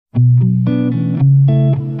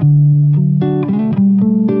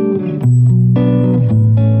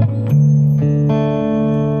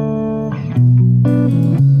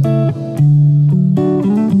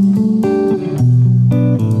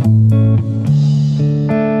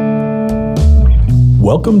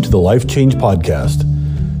Welcome to the Life Change Podcast.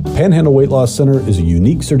 Panhandle Weight Loss Center is a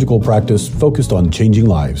unique surgical practice focused on changing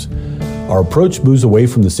lives. Our approach moves away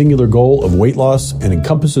from the singular goal of weight loss and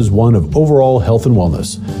encompasses one of overall health and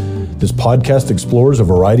wellness. This podcast explores a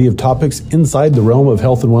variety of topics inside the realm of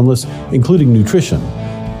health and wellness, including nutrition,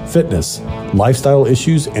 fitness, lifestyle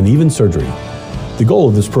issues, and even surgery. The goal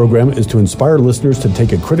of this program is to inspire listeners to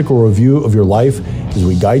take a critical review of your life as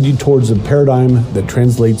we guide you towards a paradigm that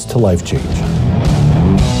translates to life change.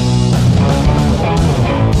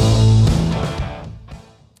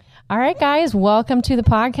 All right, guys, welcome to the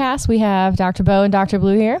podcast. We have Dr. Bo and Dr.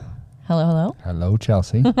 Blue here. Hello, hello. Hello,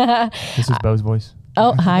 Chelsea. This is Bo's voice.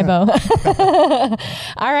 Oh, hi, Bo.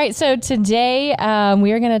 All right, so today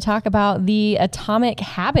we are going to talk about the Atomic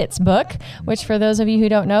Habits book, which for those of you who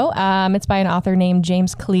don't know, it's by an author named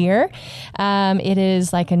James Clear. It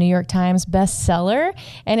is like a New York Times bestseller,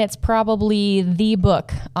 and it's probably the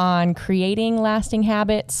book on creating lasting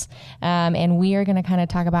habits. And we are going to kind of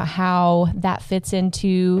talk about how that fits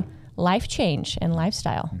into life change and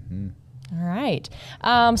lifestyle. Mm-hmm. All right.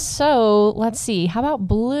 So let's see. How about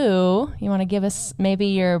Blue? You want to give us maybe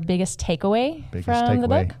your biggest takeaway from the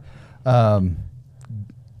book?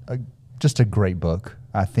 Just a great book.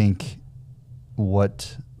 I think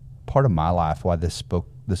what part of my life, why this book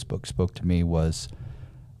spoke to me was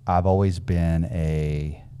I've always been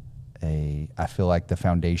I feel like the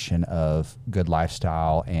foundation of good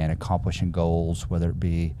lifestyle and accomplishing goals, whether it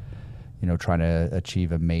be trying to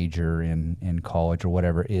achieve a major in college or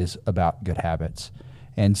whatever, is about good habits.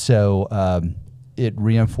 And so it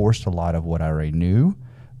reinforced a lot of what I already knew,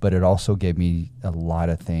 but it also gave me a lot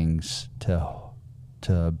of things to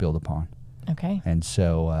build upon. Okay. And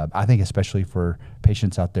so I think especially for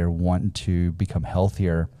patients out there wanting to become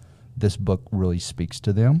healthier, this book really speaks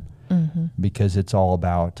to them because it's all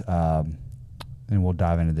about, and we'll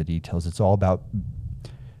dive into the details, it's all about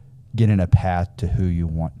getting a path to who you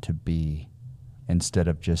want to be instead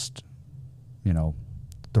of just,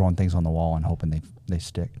 throwing things on the wall and hoping they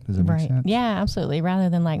stick. Does that make sense? Yeah, absolutely. Rather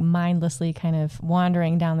than like mindlessly kind of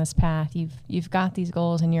wandering down this path, you've got these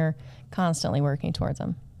goals and you're constantly working towards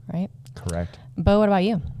them, right? Correct. Bo, what about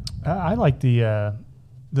you? I like the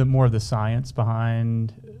more of the science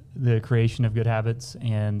behind the creation of good habits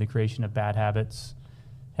and the creation of bad habits,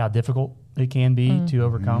 how difficult it can be to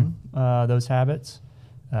overcome those habits.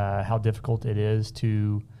 How difficult it is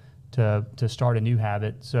to start a new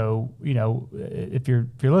habit. So if you're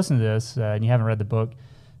listening to this and you haven't read the book,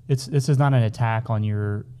 this is not an attack on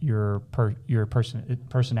your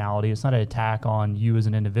personality. It's not an attack on you as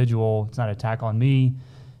an individual. It's not an attack on me.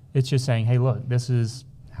 It's just saying, hey, look, this is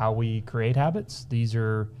how we create habits.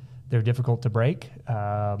 They're difficult to break,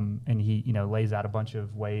 and he lays out a bunch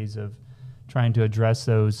of ways of trying to address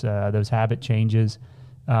those habit changes.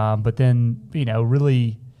 But then,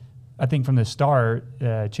 really, I think from the start,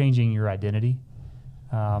 changing your identity.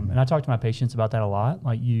 And I talk to my patients about that a lot.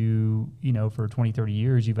 Like for 20, 30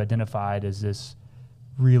 years, you've identified as this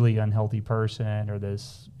really unhealthy person or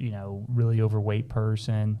this, really overweight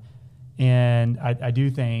person. And I do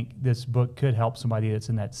think this book could help somebody that's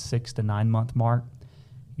in that 6 to 9 month mark.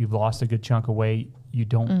 You've lost a good chunk of weight. You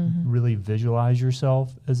don't really visualize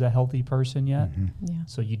yourself as a healthy person yet. Yeah.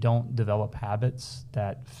 So you don't develop habits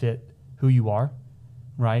that fit who you are,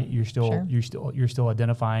 right? You're still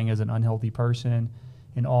identifying as an unhealthy person,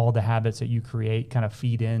 and all the habits that you create kind of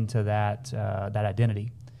feed into that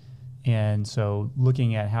identity. And so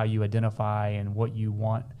looking at how you identify and what you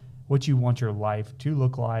want your life to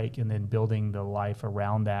look like, and then building the life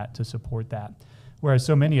around that to support that. Whereas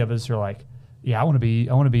so many of us are like, yeah, I want to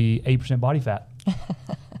be 8% body fat.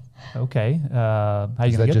 Okay. How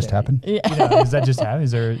you gonna get just there? Happen? Yeah. Does that just happen?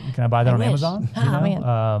 Can I buy that on wish. Amazon?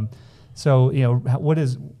 Man. So what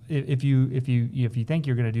is if you think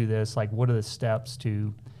you're going to do this, like what are the steps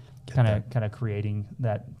to kind of creating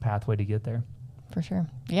that pathway to get there? For sure.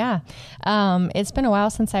 Yeah. It's been a while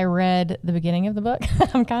since I read the beginning of the book.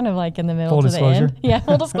 I'm kind of like in the middle to the end. Yeah,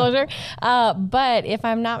 full disclosure. But if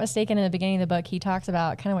I'm not mistaken, in the beginning of the book, he talks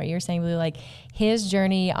about kind of what you're saying, Blue, like his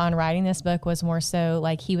journey on writing this book was more so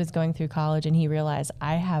like he was going through college and he realized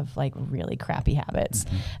I have like really crappy habits.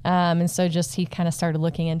 And so just he kind of started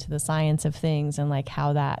looking into the science of things and like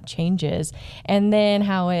how that changes and then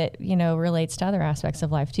how it, relates to other aspects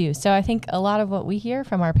of life too. So I think a lot of what we hear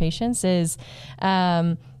from our patients is,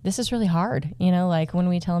 this is really hard, like when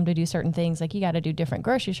we tell them to do certain things, like you got to do different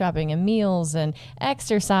grocery shopping and meals and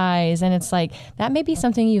exercise. And it's like, that may be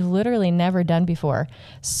something you've literally never done before.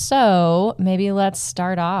 So maybe let's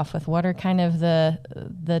start off with what are kind of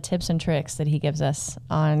the tips and tricks that he gives us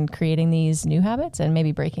on creating these new habits and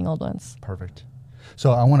maybe breaking old ones. Perfect.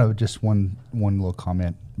 So I want to just one little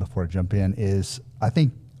comment before I jump in is I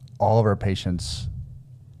think all of our patients,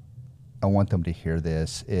 I want them to hear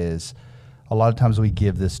this, is a lot of times we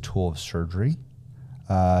give this tool of surgery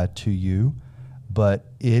to you, but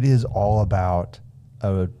it is all about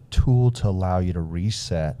a tool to allow you to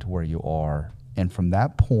reset where you are. And from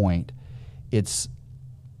that point, it's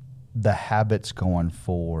the habits going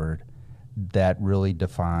forward that really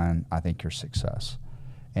define, I think, your success.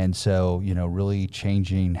 And so, really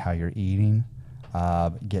changing how you're eating,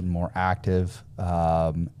 getting more active,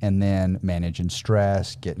 and then managing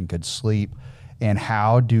stress, getting good sleep. And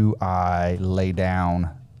how do I lay down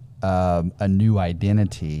a new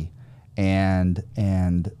identity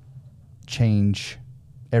and change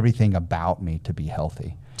everything about me to be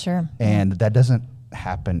healthy? Sure. And that doesn't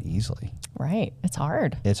happen easily. Right. It's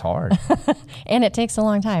hard. It's hard. And it takes a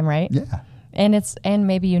long time, right? Yeah. And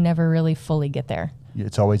maybe you never really fully get there.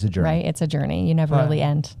 It's always a journey. Right? It's a journey. You never really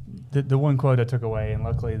end. The one quote I took away, and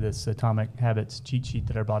luckily this Atomic Habits cheat sheet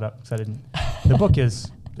that I brought up, because the book is...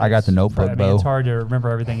 I got the notebook, Bo. It's hard to remember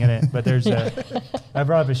everything in it, but there's I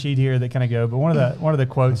brought up a sheet here that kind of go, but one of the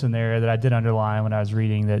quotes in there that I did underline when I was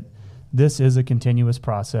reading, that this is a continuous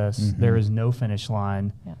process. Mm-hmm. There is no finish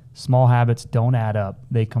line. Yeah. Small habits don't add up.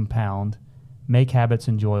 They compound. Make habits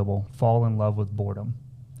enjoyable. Fall in love with boredom.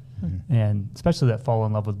 Mm-hmm. And especially that fall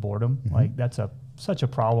in love with boredom, mm-hmm. like that's such a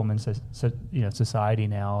problem in society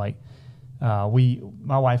now. Like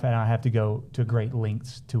my wife and I have to go to great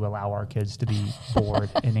lengths to allow our kids to be bored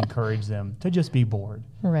and encourage them to just be bored.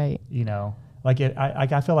 Right.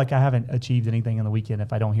 I feel like I haven't achieved anything on the weekend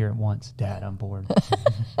if I don't hear it once. Dad, I'm bored.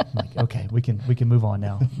 I'm like, okay, we can move on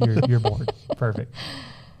now. You're bored. Perfect.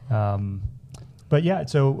 But yeah,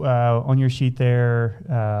 so on your sheet there,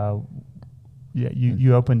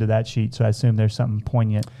 you opened to that sheet, so I assume there's something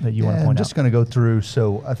poignant that you want to point out. I'm just going to go through.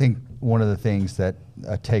 So I think one of the things that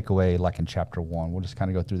a takeaway, like in chapter 1, we'll just kind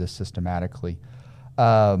of go through this systematically.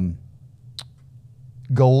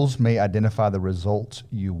 Goals may identify the results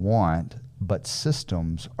you want, but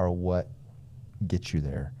systems are what get you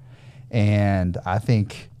there. And I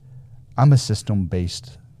think I'm a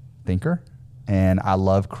system-based thinker, and I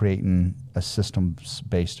love creating a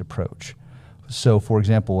systems-based approach. So, for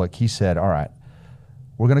example, like he said, all right,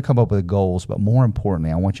 we're going to come up with goals, but more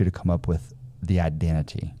importantly, I want you to come up with the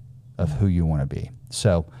identity of who you want to be.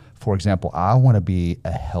 So, for example, I want to be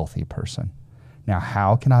a healthy person. Now,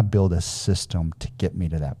 how can I build a system to get me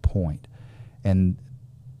to that point? And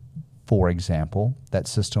for example, that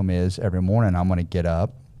system is every morning I'm going to get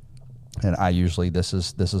up, and I usually, this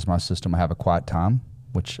is my system. I have a quiet time,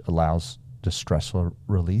 which allows just stressful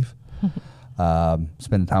relief.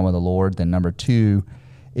 Spending time with the Lord. Then number 2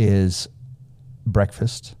 is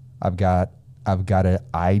breakfast. I've got an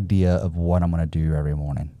idea of what I'm going to do every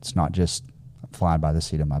morning. It's not just flying by the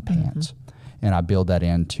seat of my pants. And I build that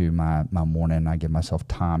into my morning. I give myself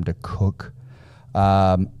time to cook.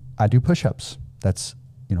 I do push-ups. That's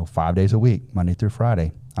 5 days a week, Monday through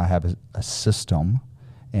Friday. I have a system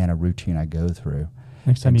and a routine I go through.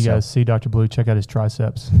 Next time you guys see Dr. Blue, check out his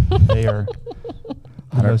triceps. They are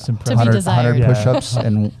the most impressive. 100 push-ups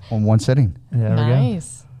in one sitting. Yeah, there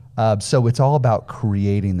nice. We go. So it's all about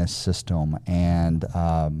creating this system. And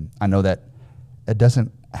I know that it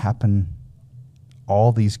doesn't happen.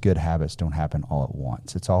 All these good habits don't happen all at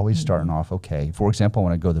once. It's always starting off, okay. For example,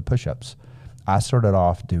 when I go to the push-ups, I started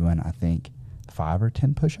off doing, I think, 5 or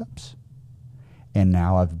 10 push-ups. And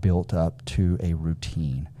now I've built up to a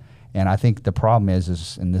routine. And I think the problem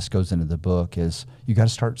is, and this goes into the book, is you got to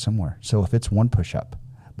start somewhere. So if it's one push-up,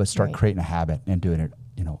 but start creating a habit and doing it,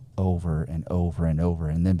 over and over and over.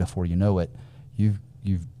 And then before you know it, you're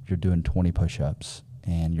doing 20 push-ups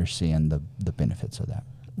and you're seeing the benefits of that.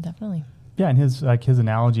 Definitely. Yeah, and his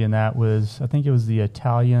analogy in that was, I think it was the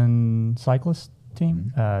Italian cyclist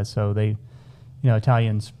team. Mm-hmm. So they,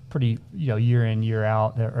 Italians pretty, year in, year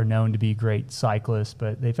out, are known to be great cyclists,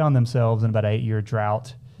 but they found themselves in about an 8-year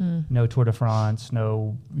drought. No Tour de France,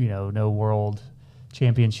 no world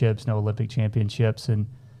championships, no Olympic championships. And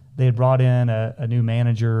they had brought in a new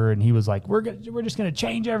manager, and he was like, we're just going to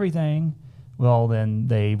change everything. Well, then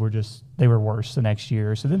they were worse the next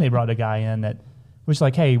year. So then they brought a guy in that was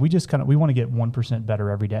like, hey, we want to get 1% better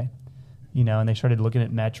every day. And they started looking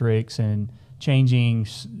at metrics and changing,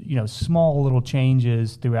 small little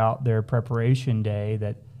changes throughout their preparation day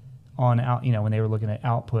that when they were looking at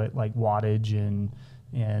output, like wattage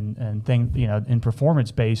and things, in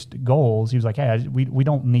performance-based goals, he was like, hey, we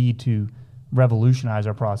don't need to revolutionize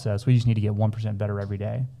our process. We just need to get 1% better every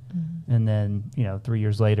day. Mm-hmm. And then, 3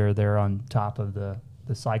 years later, they're on top of the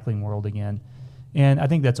cycling world again. And I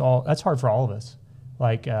think that's hard for all of us.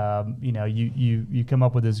 Like, you know, you come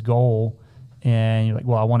up with this goal and you're like,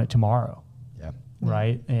 well, I want it tomorrow. Yeah.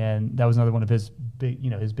 Right. And that was another one of his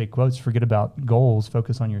big quotes: forget about goals,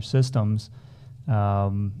 focus on your systems.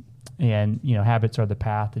 And, you know, habits are the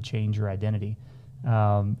path to change your identity.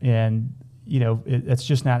 And, you know,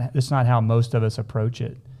 it's not how most of us approach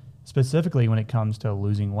it, specifically when it comes to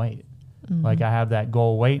losing weight. Mm-hmm. Like, I have that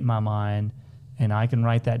goal weight in my mind and I can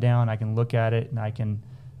write that down, I can look at it, and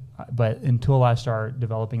but until I start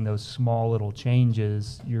developing those small little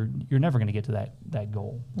changes, you're never going to get to that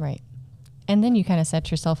goal. Right. And then you kind of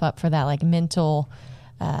set yourself up for that like mental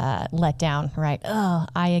letdown, right? Oh,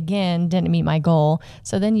 I again didn't meet my goal.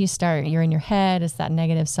 So then you're in your head, it's that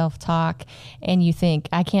negative self-talk, and you think,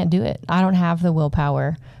 I can't do it. I don't have the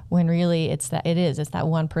willpower, when really it's that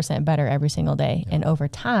 1% better every single day. Yeah. And over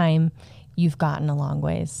time, you've gotten a long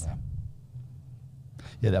ways.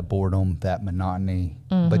 Yeah, that boredom, that monotony,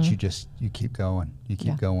 but you keep going. You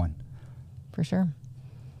keep going. For sure.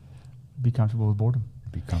 Be comfortable with boredom.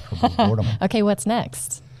 Be comfortable with boredom. Okay, what's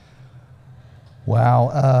next?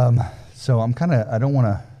 Wow. So I don't want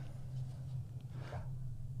to.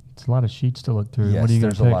 It's a lot of sheets to look through. Yes, what are you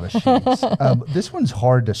there's a lot of sheets. This one's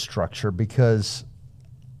hard to structure because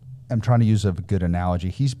I'm trying to use a good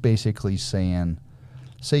analogy. He's basically saying,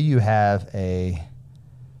 say you have a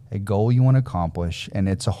goal you want to accomplish, and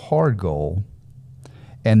it's a hard goal,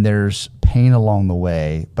 and there's pain along the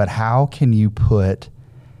way, but how can you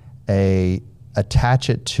attach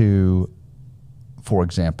it to, for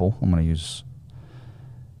example,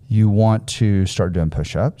 you want to start doing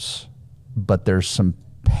push-ups, but there's some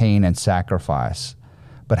pain and sacrifice.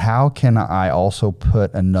 But how can I also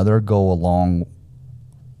put another goal along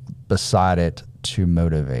beside it to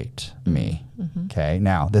motivate me? Mm-hmm. Okay.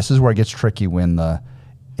 Now, this is where it gets tricky in the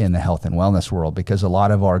health and wellness world, because a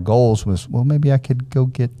lot of our goals was, well, maybe I could go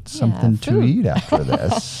get something to eat after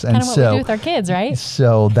this. And kind of what we do with our kids, right?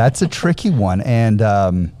 So that's a tricky one. And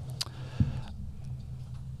I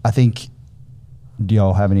think, do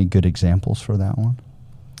y'all have any good examples for that one?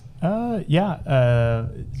 Yeah.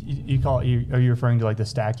 You call it, are you referring to like the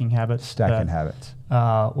stacking habits? Stacking habits.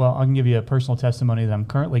 Well, I can give you a personal testimony that I'm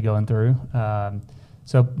currently going through.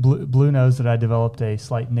 So Blue knows that I developed a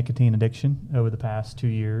slight nicotine addiction over the past 2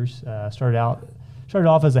 years. Started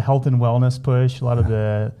off as a health and wellness push. A lot of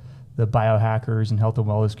the biohackers and health and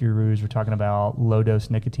wellness gurus were talking about low dose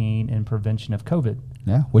nicotine and prevention of COVID.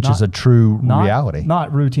 Yeah, which is a true reality.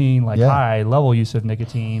 Not routine, like high level use of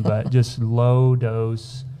nicotine, but just low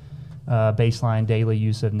dose, baseline daily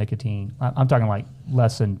use of nicotine. I'm talking like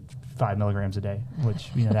less than 5 milligrams a day, which,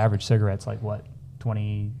 you know, the average cigarette's like what,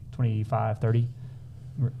 20, 25, 30?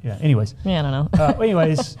 Yeah. Anyways. Yeah, I don't know.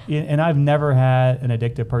 Anyways, and I've never had an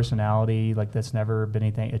addictive personality. Like, that's never been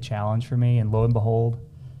a challenge for me. And lo and behold,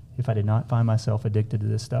 if I did not find myself addicted to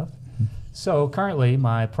this stuff. So currently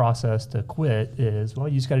my process to quit is, well,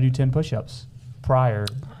 you just got to do 10 push-ups prior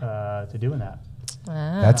to doing that.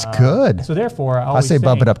 That's good. So therefore, I say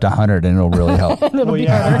bump it up to 100 and it'll really help. It'll be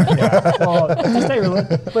harder. Yeah. Well, just stay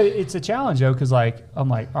but it's a challenge though, because I'm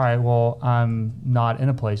like, all right, well, I'm not in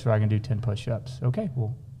a place where I can do 10 push-ups. Okay,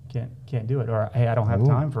 well, can't do it. Or hey, I don't have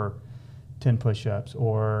time for 10 push-ups,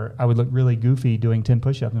 or I would look really goofy doing 10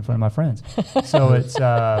 push-ups in front of my friends. So it's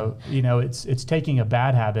it's taking a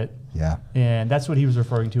bad habit. Yeah. And that's what he was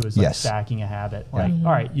referring to as like stacking a habit. Like,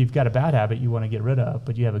 all right, you've got a bad habit you want to get rid of,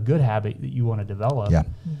 but you have a good habit that you want to develop. Yeah.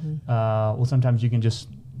 Well, sometimes you can just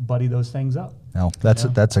buddy those things up. No,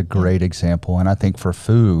 that's a great example. And I think for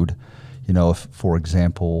food, you know, if, for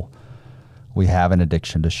example, we have an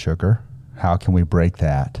addiction to sugar, how can we break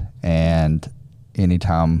that? And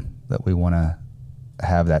anytime that we want to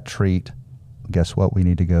have that treat, guess what? We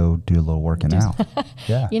need to go do a little working out.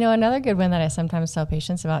 Yeah. You know, another good one that I sometimes tell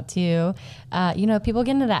patients about too, you know, people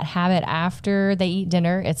get into that habit after they eat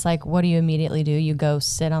dinner. It's like, what do you immediately do? You go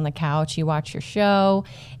sit on the couch, you watch your show,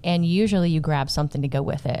 and usually you grab something to go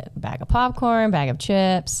with it. A bag of popcorn, bag of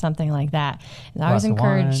chips, something like that. And I always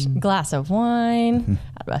encourage a glass of wine,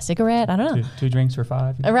 a cigarette, I don't know. Two drinks for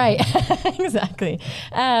 $5. Right. Exactly.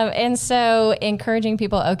 And so encouraging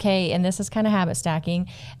people, okay, and this is kind of habit stacking.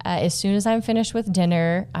 As soon as I'm finished with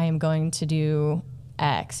dinner, I am going to do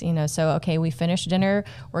X, you know, so, okay, we finished dinner,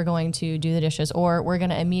 we're going to do the dishes, or we're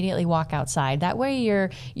going to immediately walk outside. That way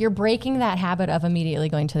you're breaking that habit of immediately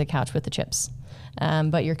going to the couch with the chips.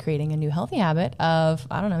 But you're creating a new healthy habit of,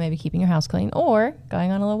 I don't know, maybe keeping your house clean or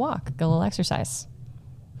going on a little walk, go a little exercise.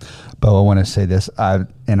 Bo, I want to say this, I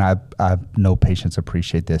know patients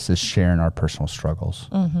appreciate this, is sharing our personal struggles.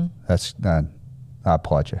 Mm-hmm. That's I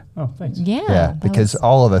applaud you. Oh, thanks. Yeah. Because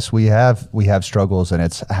all of us, we have struggles, and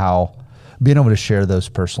it's how, being able to share those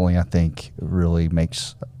personally, I think, really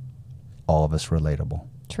makes all of us relatable.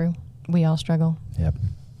 True. We all struggle. Yep.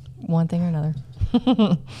 One thing or another.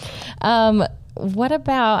 What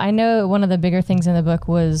about, I know one of the bigger things in the book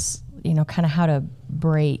was, kind of how to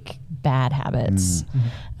break bad habits.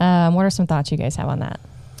 What are some thoughts you guys have on that?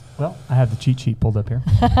 Well, I have the cheat sheet pulled up here.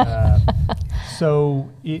 So,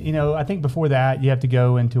 I think before that, you have to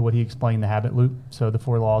go into what he explained, the habit loop. So the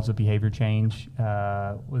 4 laws of behavior change.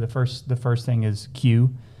 The first thing is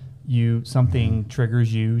cue. Something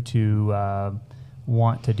triggers you to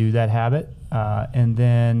want to do that habit, and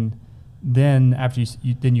then after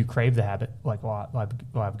you crave the habit, like,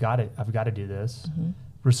 I've got to do this.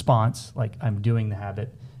 Response, like, I'm doing the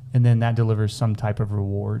habit, and then that delivers some type of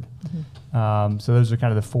reward. So those are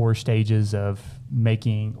kind of the 4 stages of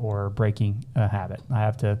making or breaking a habit. I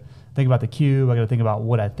have to think about the cue. I got to think about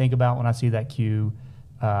what I think about when I see that cue.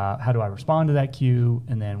 How do I respond to that cue?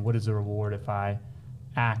 And then what is the reward if I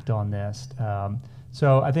act on this?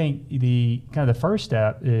 So I think the first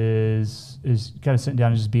step is kind of sitting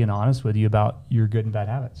down and just being honest with you about your good and bad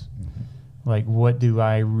habits. Like, what do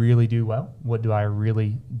I really do well? What do I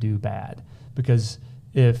really do bad? Because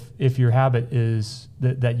if your habit is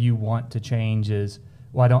that you want to change is,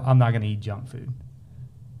 well, I'm not going to eat junk food.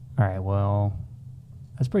 All right, well,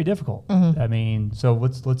 that's pretty difficult. I mean, so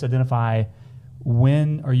let's identify,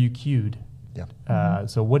 when are you cued? Yeah.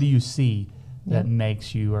 So what do you see that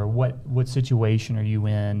makes you, or what situation are you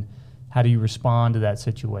in? How do you respond to that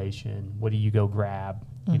situation? What do you go grab?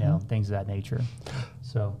 Things of that nature.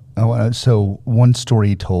 So one story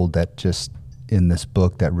he told that just in this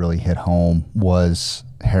book that really hit home was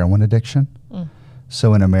heroin addiction.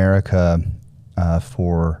 So in America,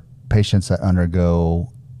 for patients that undergo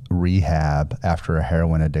rehab after a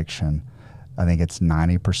heroin addiction, I think it's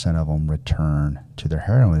 90% of them return to their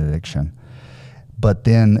heroin addiction. But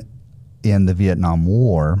then in the Vietnam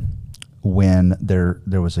War, when there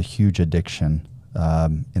was a huge addiction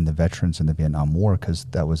in the veterans in the Vietnam War, because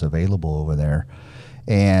that was available over there,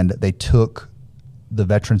 and they took the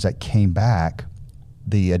veterans that came back,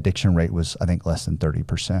 the addiction rate was, I think, less than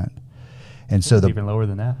 30%. And so even lower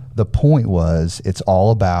than that. The point was, it's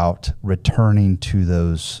all about returning to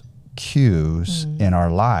those cues in our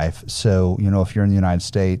life. So, if you're in the United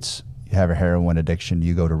States, you have a heroin addiction,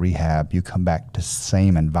 you go to rehab, you come back to the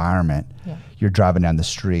same environment. Yeah. You're driving down the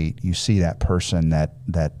street, you see that person that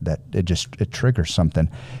it triggers something.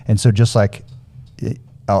 And so just like,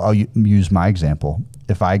 I'll use my example.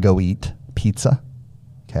 If I go eat pizza,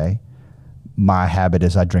 okay, my habit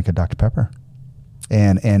is I drink a Dr. Pepper.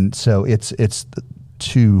 And so it's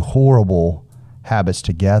 2 horrible habits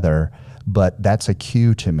together, but that's a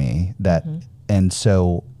cue to me that, and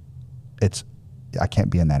so I can't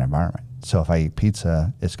be in that environment. So if I eat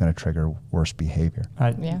pizza, it's going to trigger worse behavior.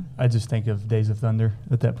 I just think of Days of Thunder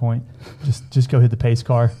at that point. Just go hit the pace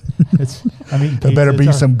car. There better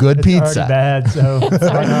be some good pizza. It's already bad, so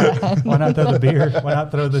why not throw the beer? Why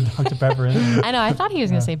not throw the Dr. Pepper in? I know. I thought he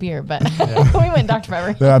was going to say beer, but we went Dr.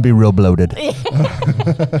 Pepper. Then I'd be real bloated.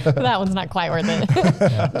 That one's not quite worth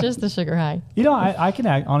it. Just the sugar high. I can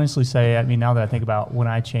honestly say, now that I think about when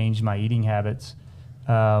I changed my eating habits,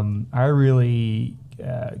 I really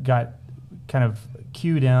got kind of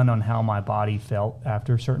cued in on how my body felt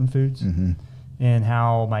after certain foods, and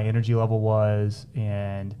how my energy level was,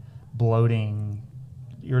 and bloating,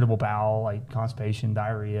 irritable bowel, like constipation,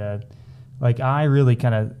 diarrhea. Like, I really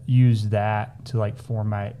kind of used that to like form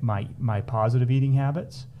my positive eating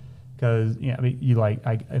habits. Because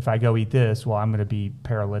if I go eat this, well, I'm going to be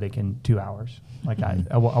paralytic in 2 hours. Like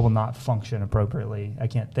I will not function appropriately. I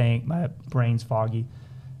can't think. My brain's foggy.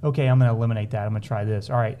 Okay, I'm going to eliminate that. I'm going to try this.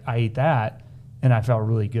 All right, I ate that, and I felt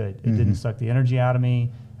really good. It didn't suck the energy out of me.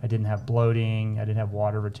 I didn't have bloating. I didn't have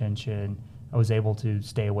water retention. I was able to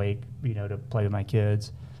stay awake, to play with my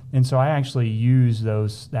kids. And so I actually used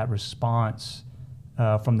that response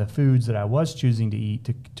from the foods that I was choosing to eat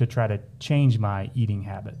to try to change my eating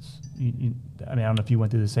habits. I don't know if you went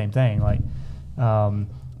through the same thing. Like,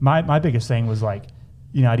 my biggest thing was like,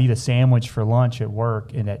 I'd eat a sandwich for lunch at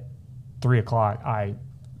work, and at 3 o'clock, I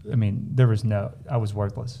was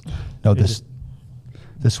worthless. No,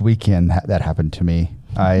 this weekend that happened to me.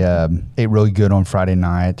 I ate really good on Friday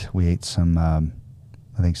night. We ate some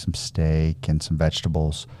steak and some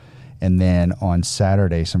vegetables. And then on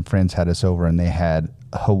Saturday, some friends had us over, and they had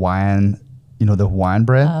Hawaiian, the Hawaiian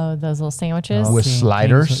bread? Oh, those little sandwiches? With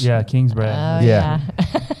sliders? King's bread. Oh, yeah.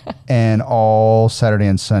 And all Saturday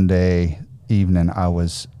and Sunday evening, I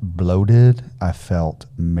was bloated. I felt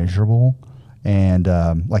miserable. And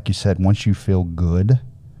like you said, once you feel good,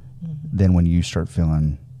 then when you start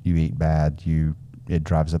feeling you eat bad, it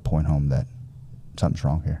drives the point home that something's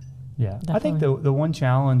wrong here. Yeah, Definitely. I think the one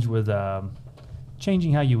challenge with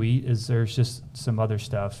changing how you eat is there's just some other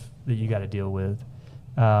stuff that you got to deal with.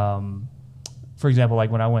 For example, like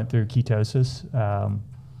when I went through ketosis,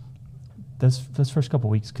 those first couple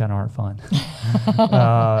of weeks kind of aren't fun.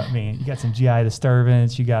 I mean, you got some GI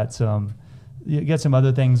disturbance, you got some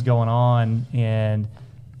other things going on, and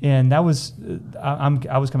that was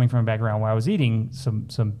I was coming from a background where I was eating some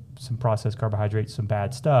processed carbohydrates, some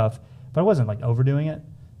bad stuff, but I wasn't like overdoing it.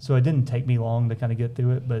 So it didn't take me long to kind of get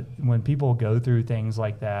through it. But when people go through things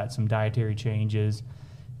like that, some dietary changes,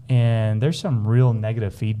 and there's some real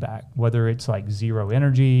negative feedback, whether it's like zero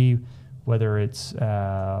energy, whether it's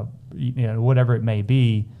whatever it may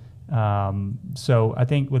be. So I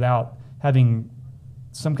think without having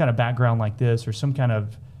some kind of background like this or some kind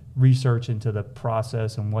of research into the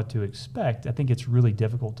process and what to expect, I think it's really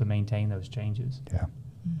difficult to maintain those changes. Yeah.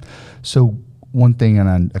 So one thing,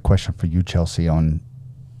 and a question for you, Chelsea, on,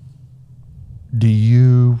 do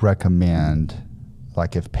you recommend,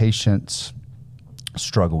 like if patients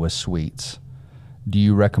struggle with sweets, do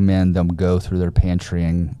you recommend them go through their pantry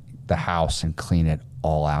and the house and clean it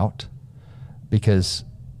all out? Because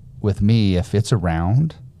with me, if it's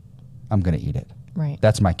around, I'm going to eat it. Right.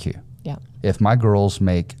 That's my cue. Yeah. If my girls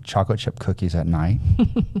make chocolate chip cookies at night,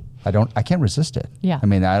 I can't resist it. Yeah. I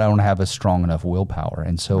mean, I don't have a strong enough willpower.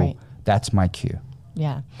 And so Right. that's my cue.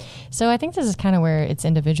 Yeah. So I think this is kind of where it's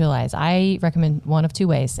individualized. I recommend one of two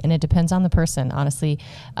ways, and it depends on the person, honestly.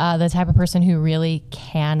 The type of person who really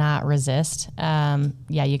cannot resist,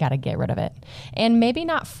 you got to get rid of it. And maybe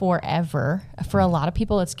not forever. For a lot of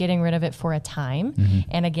people, it's getting rid of it for a time. Mm-hmm.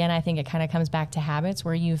 And again, I think it kind of comes back to habits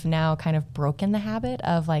where you've now kind of broken the habit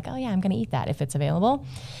of like, oh yeah, I'm going to eat that if it's available.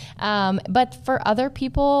 But for other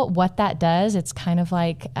people, what that does, it's kind of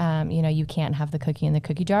like, you can't have the cookie in the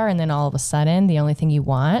cookie jar, and then all of a sudden, the only thing you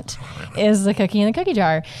want is the cookie in the cookie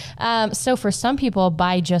jar. So for some people,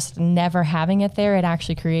 by just never having it there, it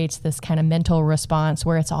actually creates this kind of mental response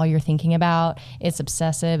where it's all you're thinking about. It's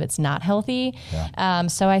obsessive. It's not healthy. Yeah.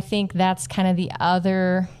 So I think that's kind of the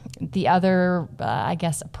other I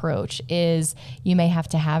guess, approach is you may have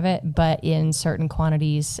to have it, but in certain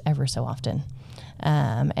quantities ever so often.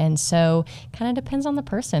 And so kind of depends on the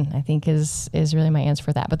person, I think is really my answer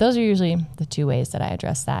for that. But those are usually the two ways that I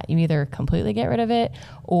address that. You either completely get rid of it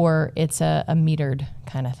or it's a metered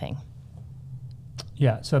kind of thing.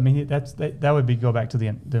 Yeah. So, I mean, that would be go back to the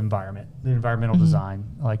environment, the environmental mm-hmm. design.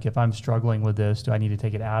 Like if I'm struggling with this, do I need to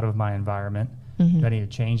take it out of my environment? Mm-hmm. Do I need to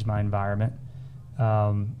change my environment?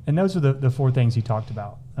 And those are the four things he talked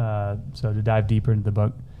about. So to dive deeper into the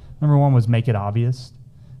book, number one was make it obvious,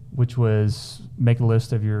 which was make a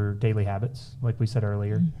list of your daily habits. Like we said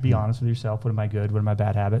earlier, mm-hmm. be honest with yourself. What are my good? What are my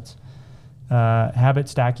bad habits? Habit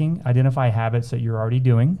stacking, identify habits that you're already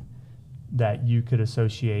doing that you could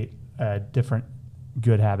associate a different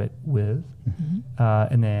good habit with. Mm-hmm.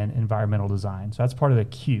 And then environmental design. So that's part of the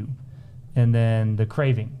cue. And then the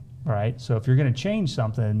craving, right? So if you're going to change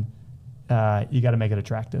something, you got to make it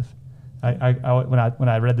attractive. When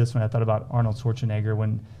I read this one, I thought about Arnold Schwarzenegger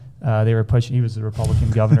when they were pushing. He was the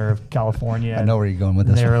Republican governor of California. I know where you're going with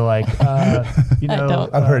this. They were like, I've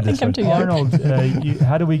heard this one. Arnold,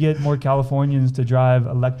 how do we get more Californians to drive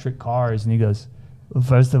electric cars? And he goes, well,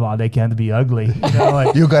 first of all, they can't be ugly.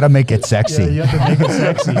 You got to make it sexy. Yeah, you have to make it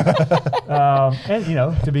sexy.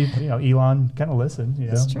 And to be, Elon kind of listened.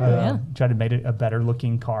 That's true. Yeah. Try to make it a better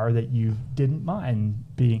looking car that you didn't mind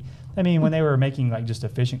being. I mean, when they were making like just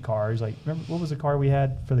efficient cars, like remember what was the car we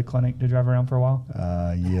had for the clinic to drive around for a while?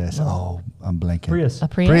 Yes. Oh, I'm blanking. Prius. A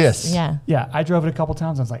Prius. Yeah. Yeah. I drove it a couple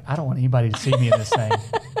times. I was like, I don't want anybody to see me in this thing.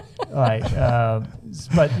 But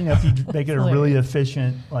if you make it a really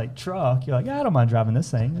efficient like truck, you're like, I don't mind driving this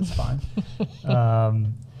thing. It's fine.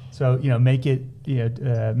 So make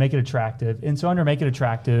it attractive. And so under make it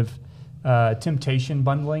attractive, temptation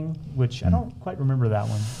bundling, which I don't quite remember that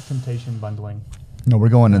one. Temptation bundling. No, we're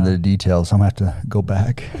going into the details. I'm going to have to go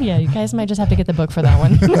back. Yeah, you guys might just have to get the book for that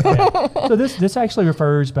one. Yeah. So this actually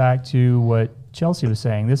refers back to what Chelsea was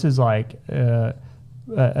saying. This is like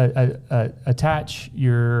attach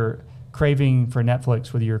your craving for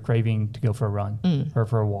Netflix with your craving to go for a run or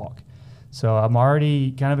for a walk. So I'm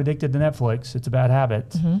already kind of addicted to Netflix. It's a bad habit.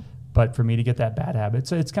 Mm-hmm. But for me to get that bad habit,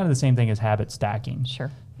 so it's kind of the same thing as habit stacking.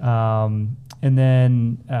 Sure. And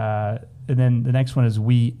then the next one is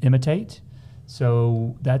we imitate.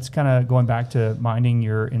 So that's kind of going back to minding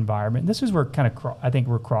your environment. This is where kind of I think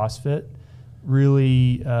where CrossFit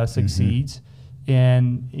really succeeds. Mm-hmm.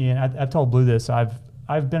 And I've told Blue this.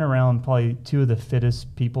 I've been around probably two of the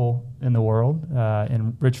fittest people in the world,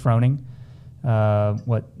 and Rich Froning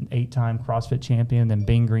 8-time CrossFit champion, then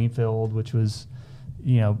Bing Greenfield, which was,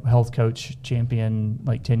 health coach champion,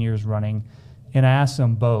 like 10 years running. And I asked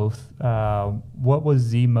them both, what was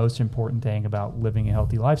the most important thing about living a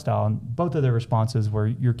healthy lifestyle? And both of their responses were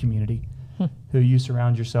your community, who you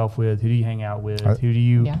surround yourself with, who do you hang out with, who do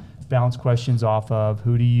you bounce questions off of,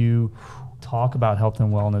 who do you talk about health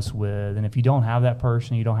and wellness with. And if you don't have that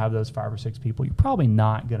person, you don't have those 5 or 6 people, you're probably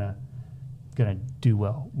not gonna do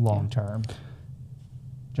well long term.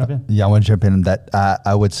 Jump in. Yeah, I want to jump in. That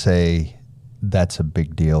I would say that's a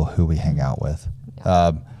big deal, who we hang out with.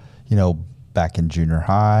 Back in junior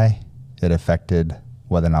high, it affected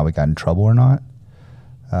whether or not we got in trouble or not.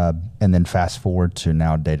 And then fast forward to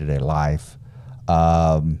now day-to-day life.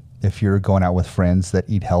 If you're going out with friends that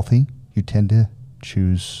eat healthy, you tend to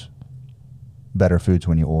choose better foods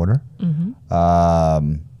when you order.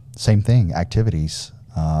 Mm-hmm. Same thing, activities.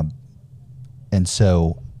 And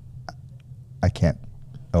so I can't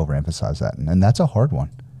overemphasize that. And that's a hard one.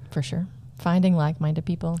 For sure. Finding like-minded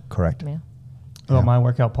people. Correct. Yeah. Well, my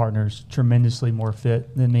workout partner's tremendously more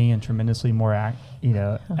fit than me and tremendously more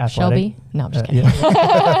athletic. Shelby? No, I'm just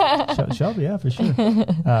kidding. Shelby, yeah, for sure.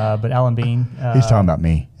 But Alan Bean. He's talking about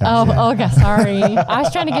me. Okay, sorry. I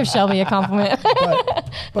was trying to give Shelby a compliment.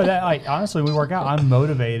 but honestly, we work out. I'm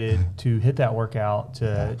motivated to hit that workout,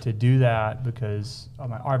 to do that, because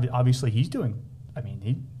obviously he's doing,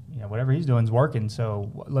 whatever he's doing is working.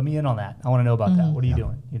 So let me in on that. I want to know about that. What are you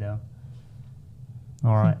doing,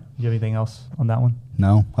 All right. Do you have anything else on that one?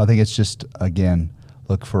 No. I think it's just, again,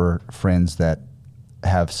 look for friends that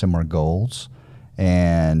have similar goals.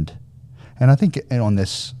 And I think on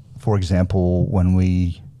this, for example, when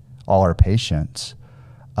all our patients,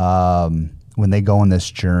 when they go on this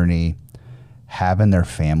journey, having their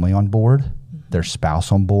family on board, their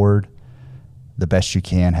spouse on board, the best you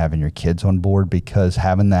can, having your kids on board, because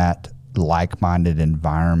having that like-minded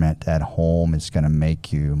environment at home is going to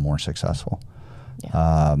make you more successful.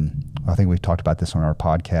 Yeah. I think we've talked about this on our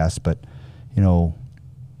podcast, but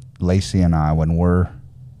Lacey and I, when we're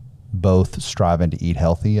both striving to eat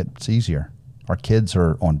healthy, it's easier. Our kids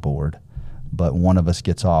are on board, but one of us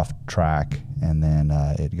gets off track, and then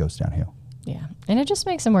it goes downhill. Yeah. And it just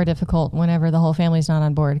makes it more difficult whenever the whole family's not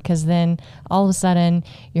on board, because then all of a sudden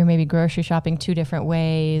you're maybe grocery shopping 2 different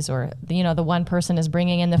ways, or the one person is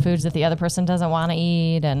bringing in the foods that the other person doesn't want to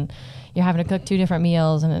eat, and you're having to cook 2 different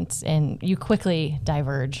meals, and you quickly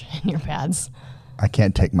diverge in your paths. I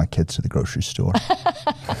can't take my kids to the grocery store.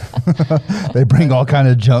 They bring all kind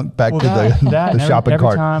of junk back to the shopping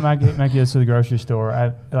cart. Every time I get my kids to the grocery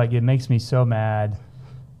store, it makes me so mad.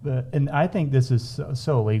 And I think this is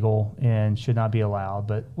so illegal and should not be allowed.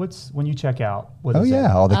 But when you check out?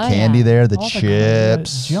 All the candy there, the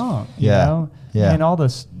chips, junk, yeah, and all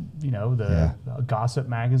this, the gossip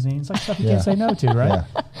magazines, like stuff you can't say no to, right?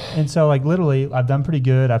 Yeah. And so, literally, I've done pretty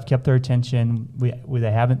good. I've kept their attention.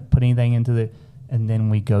 They haven't put anything into and then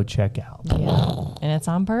we go check out. Yeah, and it's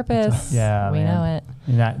on purpose. Yeah, we know it.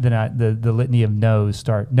 And the litany of no's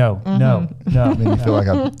start. No. You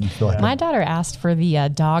feel like my daughter asked for the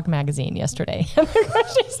dog magazine yesterday at the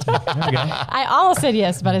grocery store. I almost said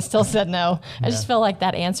yes, but I still said no. I just feel like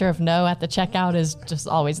that answer of no at the checkout is just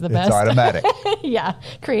always the best. It's automatic. Yeah,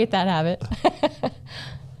 create that habit.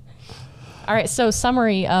 All right, so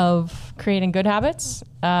summary of creating good habits: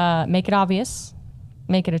 make it obvious,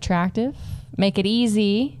 make it attractive, make it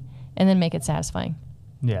easy, and then make it satisfying.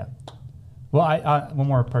 Yeah. Well, I one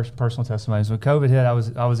more personal testimony. When COVID hit, I was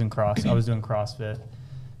doing CrossFit.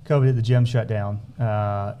 COVID hit, the gym shut down,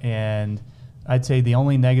 and I'd say the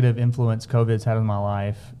only negative influence COVID's had on my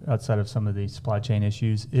life, outside of some of the supply chain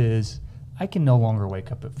issues, is I can no longer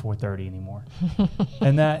wake up at 4:30 anymore.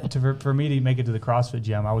 And that for me to make it to the CrossFit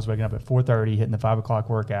gym, I was waking up at 4:30, hitting the 5 o'clock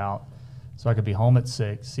workout, so I could be home at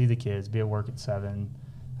 6, see the kids, be at work at 7.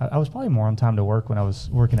 I was probably more on time to work when I was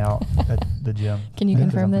working out at the gym. Can you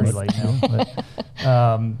confirm this? I'm pretty late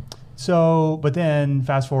now. But then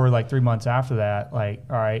fast forward 3 months after that, all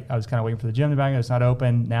right, I was kind of waiting for the gym to back up. It's not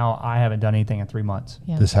open. Now I haven't done anything in 3 months.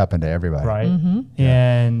 Yeah. This happened to everybody. Right. Mm-hmm.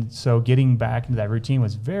 And so getting back into that routine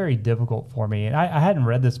was very difficult for me. And I hadn't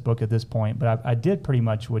read this book at this point, but I did pretty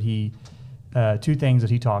much what he, 2 things that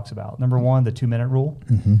he talks about. Number 1, the 2-minute rule,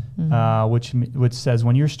 which says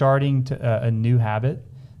when you're starting a new habit,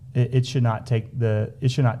 it should not take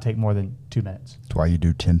more than 2 minutes. That's why you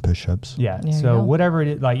do 10 push-ups. Yeah. So whatever it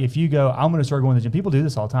is, if you go, I'm going to start going to the gym. People do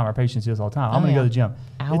this all the time. Our patients do this all the time. I'm going to go to the gym.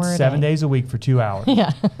 It's 7 days a week for 2 hours.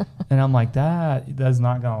 Yeah. And I'm like, that's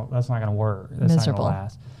not gonna work. That's miserable. Not gonna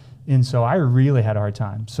last. And so I really had a hard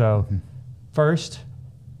time. So first,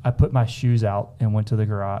 I put my shoes out and went to the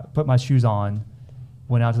garage. Put my shoes on,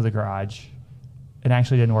 went out to the garage, and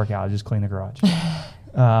actually didn't work out. I just cleaned the garage.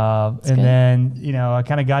 And then, you know, I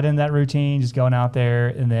kind of got in that routine, just going out there.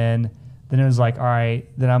 And then it was like, all right,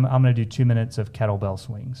 then I'm going to do 2 minutes of kettlebell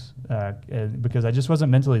swings because I just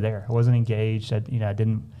wasn't mentally there. I wasn't engaged. I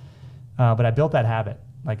didn't, but I built that habit.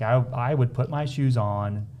 Like I would put my shoes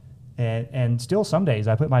on and still some days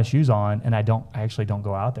I put my shoes on and I actually don't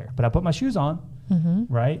go out there, but I put my shoes on,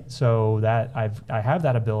 right? So that I have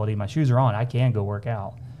that ability. My shoes are on. I can go work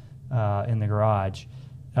out in the garage.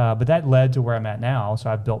 But that led to where I'm at now. So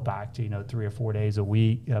I've built back to, 3 or 4 days a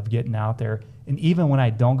week of getting out there. And even when I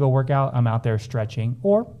don't go work out, I'm out there stretching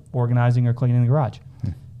or organizing or cleaning the garage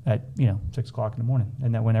at, 6 o'clock in the morning.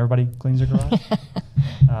 Isn't that when everybody cleans their garage?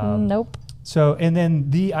 Nope. So, and then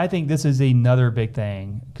I think this is another big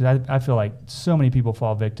thing because I feel like so many people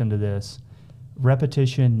fall victim to this.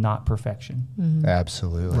 Repetition, not perfection.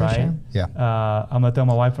 Absolutely. Right? Sure. Yeah. I'm going to throw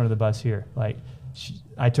my wife under the bus here. Like,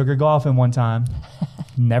 I took her golfing one time,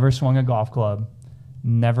 never swung a golf club,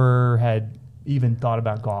 never had even thought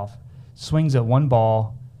about golf. Swings at one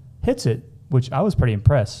ball, hits it, which I was pretty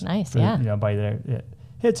impressed. Nice, by there. It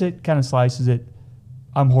hits it, kind of slices it.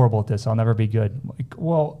 I'm horrible at this. I'll never be good. Like,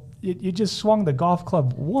 well, you just swung the golf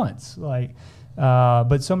club once. Like,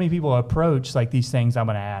 but so many people approach like these things I'm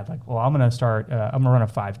going to add. Like, well, I'm going to start, I'm going to run a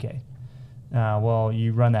 5K. Well,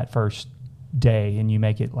 you run that first day and you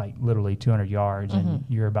make it like literally 200 yards and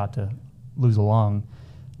you're about to lose a lung.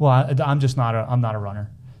 Well, I'm not a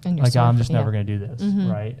runner. Like I'm just never going to do this.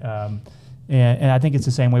 Right. And I think it's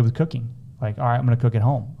the same way with cooking. Like, all right, I'm going to cook at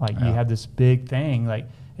home. Like you have this big thing, like,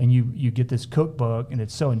 and you get this cookbook and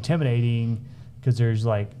it's so intimidating because there's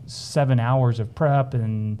like 7 hours of prep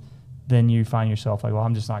and then you find yourself like, well,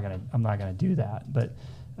 I'm not going to do that. But,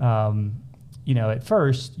 at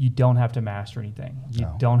first you don't have to master anything. You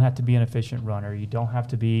don't have to be an efficient runner. You don't have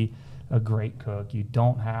to be a great cook. You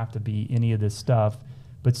don't have to be any of this stuff.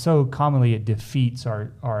 But so commonly it defeats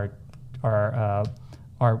our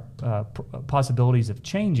possibilities of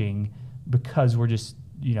changing because we're just,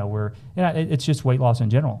 it's just weight loss in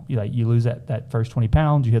general. You lose that first 20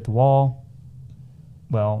 pounds, you hit the wall.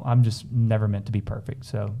 Well, I'm just never meant to be perfect.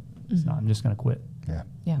 So I'm just going to quit.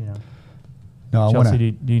 Yeah. No,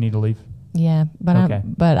 Chelsea, do you need to leave? Yeah, but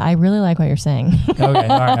I really like what you're saying. Okay, all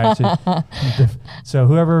right. So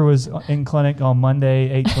whoever was in clinic on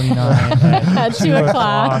Monday, 8:29 at 2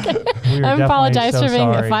 o'clock. I apologize for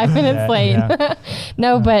being 5 minutes late.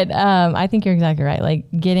 Yeah. But I think you're exactly right. Like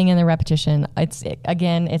getting in the repetition, it's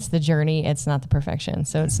the journey. It's not the perfection.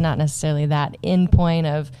 So it's not necessarily that end point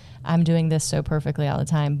of I'm doing this so perfectly all the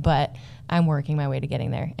time, but I'm working my way to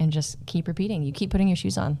getting there and just keep repeating. You keep putting your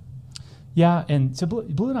shoes on. Yeah, and so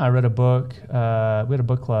Blue and I read a book. We had a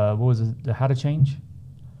book club. What was it? How to Change?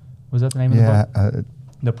 Was that the name of the book?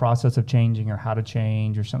 The Process of Changing or How to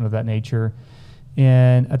Change or something of that nature.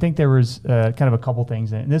 And I think there was kind of a couple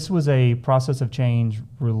things in it. And this was a process of change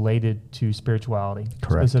related to spirituality,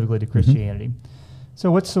 specifically to Christianity.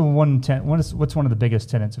 So what's one of the biggest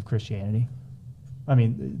tenets of Christianity? I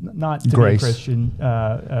mean, not to be a Christian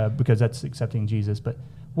because that's accepting Jesus, but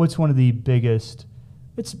what's one of the biggest?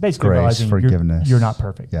 It's basically realizing forgiveness. You're not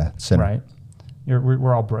perfect. Yeah, sinner. Right?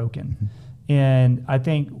 We're all broken. And I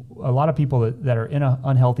think a lot of people that are in an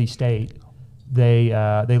unhealthy state, they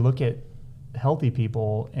look at healthy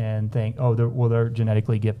people and think, oh, they're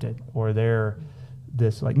genetically gifted or they're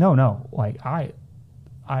this. Like, no. Like I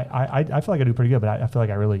feel like I do pretty good, but I feel like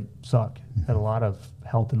I really suck at a lot of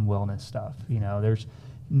health and wellness stuff.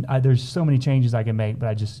 There's so many changes I can make, but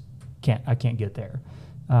I can't get there.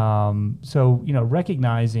 So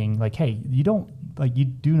recognizing like, hey, you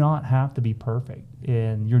do not have to be perfect,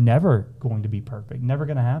 and you're never going to be perfect, never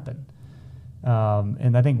going to happen.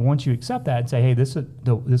 And I think once you accept that and say, hey, this was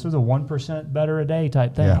a 1% better a day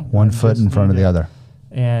type thing. Yeah, one foot in front of the other.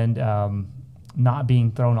 And not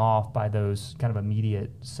being thrown off by those kind of immediate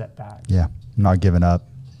setbacks. Yeah, not giving up.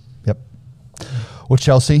 Yep. Well,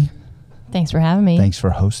 Chelsea, thanks for having me. Thanks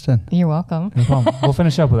for hosting. You're welcome. No problem. We'll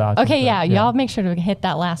finish up without you. Okay, y'all make sure to hit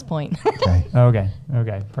that last point. Okay,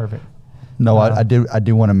 perfect. No, I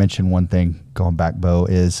do want to mention one thing, going back, Bo,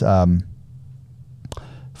 is,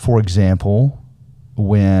 for example,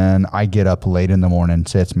 when I get up late in the morning,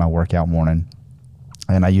 say it's my workout morning,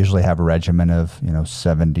 and I usually have a regimen of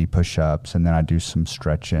 70 push-ups, and then I do some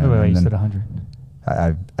stretching. Wait, you said 100.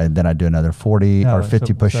 Then I do another 40 or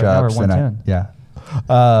 50 push-ups.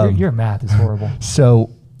 Your math is horrible. So,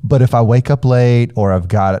 but if I wake up late or I've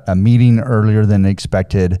got a meeting earlier than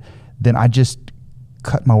expected, then I just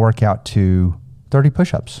cut my workout to 30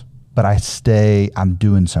 push-ups. But I'm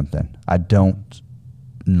doing something. I don't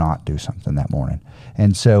not do something that morning.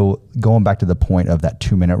 And so going back to the point of that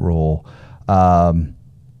 2-minute rule,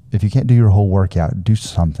 If you can't do your whole workout, do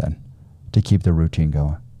something to keep the routine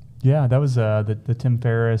going. Yeah, that was the Tim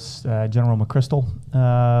Ferriss, General McChrystal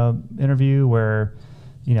interview where,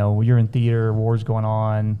 you're in theater, war's going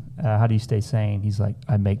on. How do you stay sane? He's like,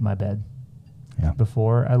 I make my bed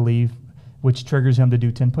before I leave, which triggers him to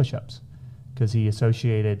do 10 push-ups because he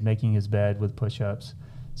associated making his bed with push-ups.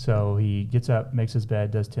 So he gets up, makes his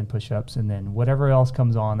bed, does 10 push-ups, and then whatever else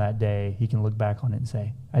comes on that day, he can look back on it and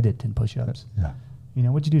say, I did 10 push-ups. Yeah.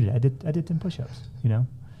 What'd you do today? I did 10 push-ups,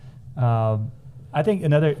 I think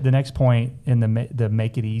the next point in the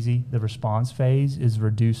make it easy, the response phase, is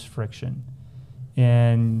reduce friction.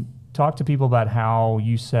 And talk to people about how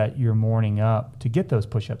you set your morning up to get those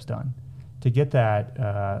push-ups done, to get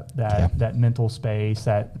that mental space,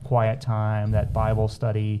 that quiet time, that Bible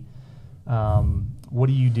study. What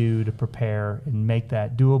do you do to prepare and make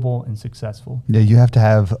that doable and successful? Yeah, you have to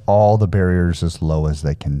have all the barriers as low as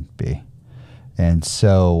they can be. And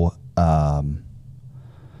so let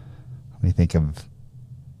me think of,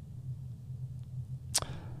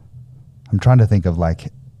 I'm trying to think of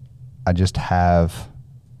like, I just have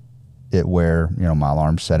it where, my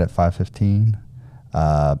alarm's set at 5:15.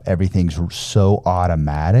 Everything's so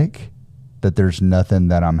automatic that there's nothing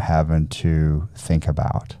that I'm having to think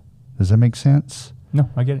about. Does that make sense? No,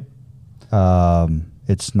 I get it.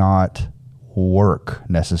 It's not work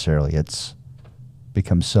necessarily. It's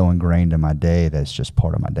become so ingrained in my day that it's just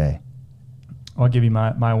part of my day. I'll give you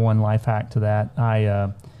my one life hack to that.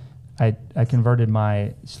 I converted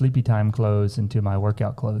my sleepy time clothes into my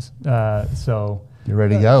workout clothes. So you're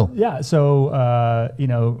ready to go. Yeah. So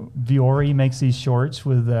Vuori makes these shorts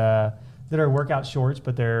with that are workout shorts,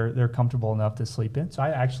 but they're comfortable enough to sleep in. So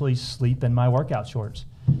I actually sleep in my workout shorts.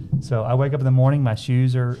 So I wake up in the morning, my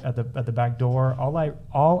shoes are at the back door.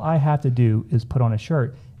 All I have to do is put on a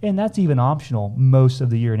shirt, and that's even optional most of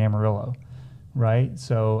the year in Amarillo, right?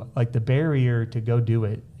 So like the barrier to go do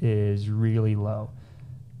it is really low.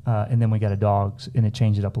 And then we got a dog, and it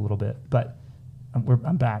changed it up a little bit. But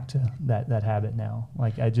I'm back to that habit now.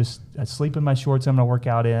 Like I sleep in my shorts I'm going to work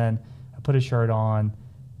out in. I put a shirt on,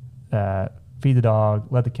 feed the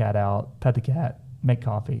dog, let the cat out, pet the cat, make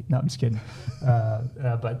coffee. No, I'm just kidding.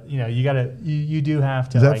 But you do have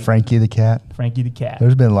to. Is that Frankie the cat? Frankie the cat.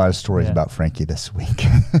 There's been a lot of stories about Frankie this week.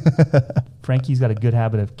 Frankie's got a good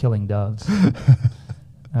habit of killing doves.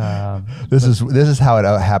 This is how it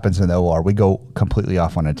happens in the OR. We go completely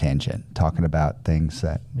off on a tangent, talking about things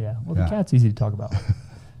that. Yeah. Well, the cat's easy to talk about.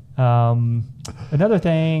 Another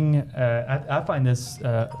thing, I find this.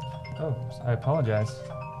 I apologize.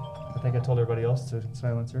 I think I told everybody else to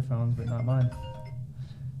silence their phones, but not mine.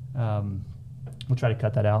 We'll try to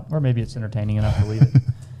cut that out, or maybe it's entertaining enough to leave it.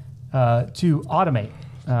 To automate,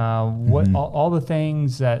 all the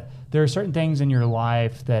things that. There are certain things in your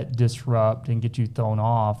life that disrupt and get you thrown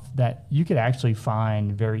off that you could actually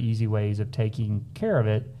find very easy ways of taking care of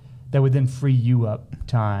it that would then free you up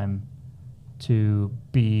time to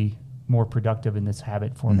be more productive in this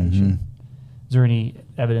habit formation. Is there any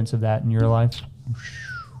evidence of that in your life?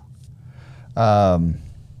 I'm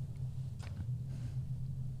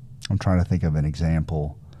trying to think of an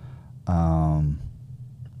example.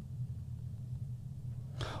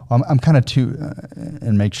 I'm kind of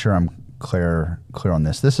and make sure I'm clear on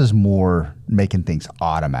this. This is more making things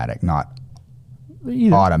automatic, not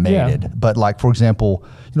automated. Yeah. But like, for example,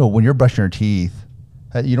 when you're brushing your teeth,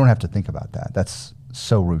 you don't have to think about that. That's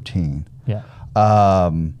so routine. Yeah.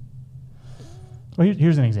 Well,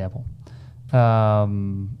 here's an example. How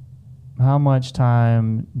much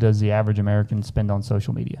time does the average American spend on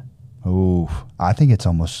social media? Oh, I think it's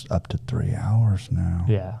almost up to 3 hours now.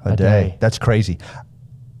 Yeah. A day. That's crazy.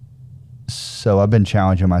 So I've been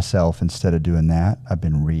challenging myself. Instead of doing that, I've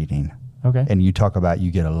been reading. Okay. And you talk about you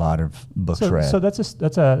get a lot of books read. So that's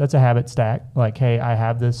a habit stack. Like, hey, I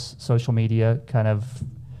have this social media kind of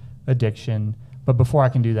addiction, but before I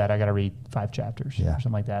can do that, I got to read 5 chapters or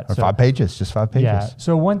something like that. Or 5 pages, just 5 pages. Yeah.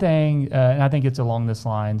 So one thing, and I think it's along this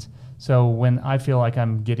lines. So when I feel like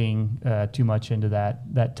I'm getting too much into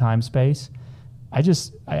that time space, I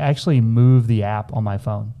actually move the app on my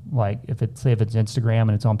phone. Like if it's Instagram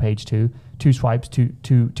and it's on page 2 swipes, two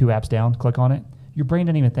apps down, click on it. Your brain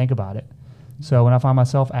didn't even think about it. So when I find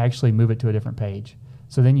myself, I actually move it to a different page.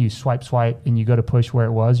 So then you swipe, and you go to push where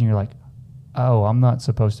it was, and you're like, oh, I'm not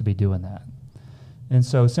supposed to be doing that. And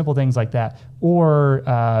so simple things like that, or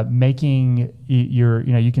making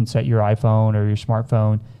you can set your iPhone or your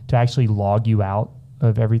smartphone to actually log you out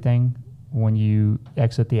of everything when you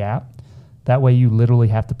exit the app. That way you literally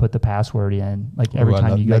have to put the password in, like every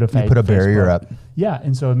time you go to Facebook. You put a barrier up. Yeah,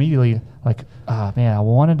 and so immediately, like, man, I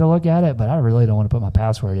wanted to look at it, but I really don't want to put my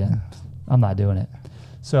password in. I'm not doing it.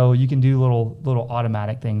 So you can do little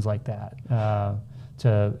automatic things like that.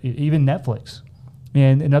 To even Netflix.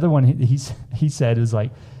 And another one he said is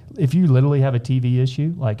like, if you literally have a TV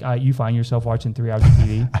issue, like you find yourself watching 3 hours of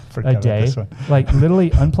TV a day, like literally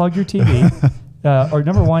unplug your TV, or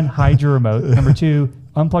number one, hide your remote. Number two,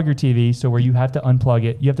 unplug your TV. So where you have to unplug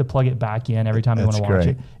it, you have to plug it back in every time you want to watch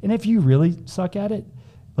it. And if you really suck at it,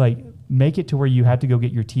 like make it to where you have to go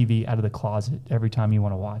get your TV out of the closet every time you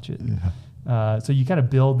want to watch it. Yeah. So you kind of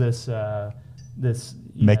build this,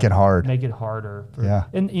 make it hard. Make it harder. Yeah.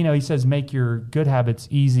 And, he says make your good habits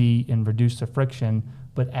easy and reduce the friction,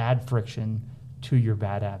 but add friction to your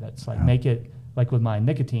bad habits. Like make it, like with my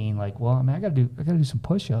nicotine, like, well, I mean, I gotta do some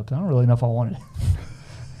push-ups. I don't really know if I want it.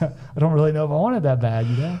 I don't really know if I want it that bad,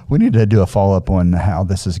 We need to do a follow-up on how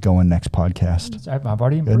this is going next podcast. I've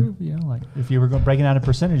already improved, like if you were breaking down in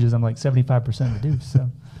percentages, I'm like 75% reduced, so.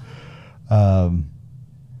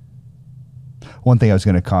 One thing I was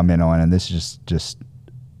going to comment on, and this is just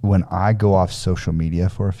when I go off social media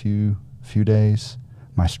for a few days,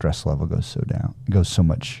 my stress level goes so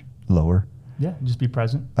much lower. Yeah, just be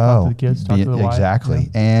present. Talk to the kids, talk to the wife. Exactly.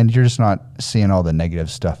 Yeah. And you're just not seeing all the negative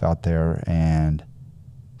stuff out there, and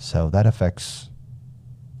so that affects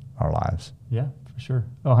our lives. Yeah, for sure.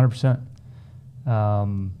 100%.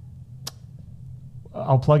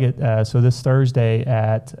 I'll plug it. So this Thursday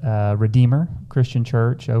at Redeemer Christian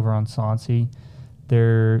Church over on Soncy,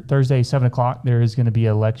 Thursday 7:00, there is going to be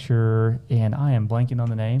a lecture, and I am blanking on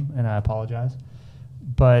the name, and I apologize,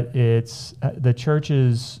 but it's the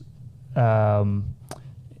church's role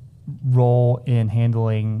in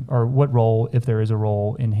handling, or what role, if there is a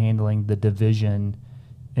role, in handling the division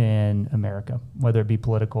in America, whether it be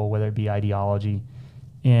political, whether it be ideology.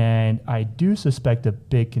 And I do suspect a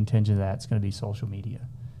big contingent of that's going to be social media.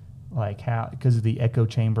 Like because of the echo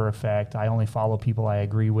chamber effect, I only follow people I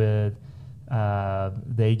agree with.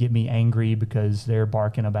 They get me angry because they're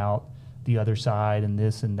barking about the other side and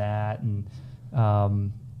this and that. And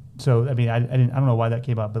so, I mean, I don't know why that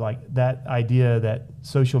came up, but like that idea that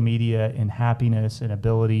social media and happiness and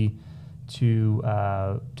ability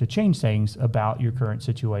to change things about your current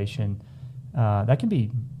situation, that can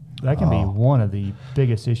be one of the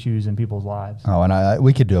biggest issues in people's lives. Oh, and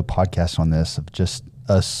we could do a podcast on this of just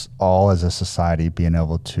us all as a society being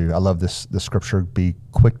able to, I love this, the scripture, be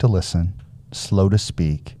quick to listen, slow to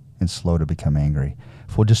speak, and slow to become angry.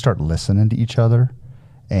 If we'll just start listening to each other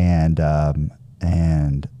and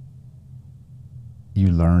you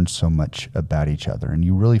learn so much about each other, and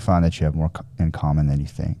you really find that you have more in common than you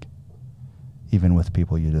think, even with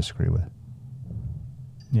people you disagree with.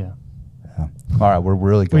 Yeah. All right, we're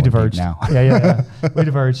really going deep now. Yeah. We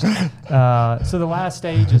diverged. So the last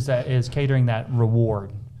stage is catering that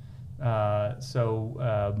reward. Like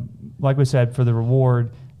we said, for the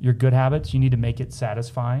reward, your good habits, you need to make it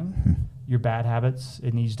satisfying. Mm-hmm. Your bad habits,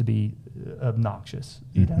 it needs to be obnoxious.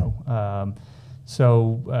 Mm-hmm.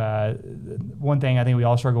 One thing I think we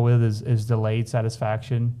all struggle with is delayed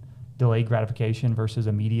gratification versus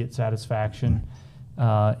immediate satisfaction. Mm-hmm.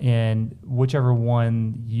 And whichever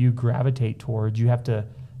one you gravitate towards, you have to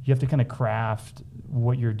kind of craft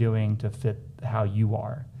what you're doing to fit how you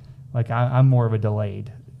are. Like I'm more of a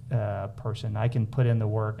delayed person. I can put in the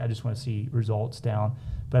work. I just want to see results down.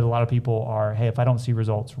 But a lot of people are, hey, if I don't see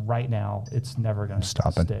results right now, it's never going to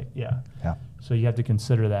stick. Yeah. So you have to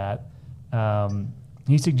consider that.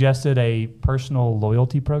 He suggested a personal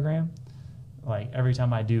loyalty program. Like every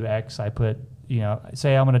time I do X, I put,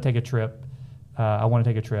 say I'm going to take a trip. I want to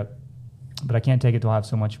take a trip, but I can't take it till I have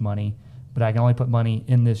so much money. But I can only put money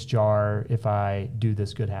in this jar if I do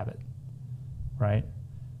this good habit, right?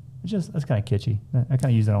 That's kind of kitschy. I kind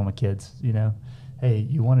of use it on my kids, Hey,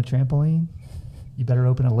 you want a trampoline? You better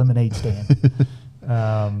open a lemonade stand.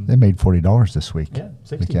 They made $40 this week. Yeah,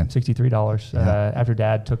 $63. Yeah. After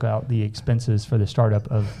Dad took out the expenses for the startup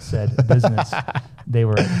of said business, they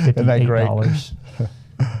were $58.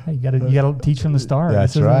 Hey, you gotta teach from the start.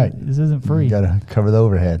 That's right. This isn't free. You gotta cover the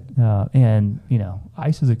overhead. And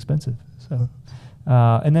ice is expensive. So,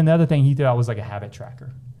 and then the other thing he threw out was like a habit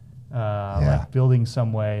tracker, like building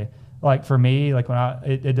some way. Like for me, like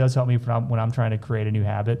it does help me when I'm trying to create a new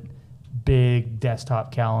habit. Big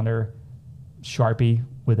desktop calendar, Sharpie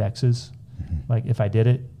with X's. Mm-hmm. Like if I did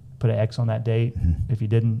it, put an X on that date. Mm-hmm. If you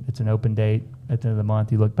didn't, it's an open date. At the end of the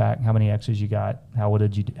month, you look back, how many X's you got, how well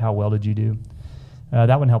did you do?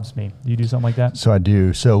 That one helps me. Do you do something like that? So I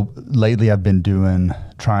do. So lately I've been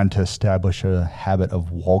trying to establish a habit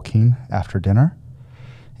of walking after dinner.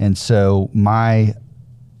 And so my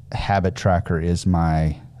habit tracker is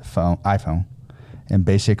my iPhone. And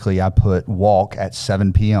basically I put walk at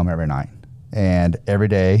 7 p.m. every night. And every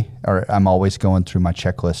day, or I'm always going through my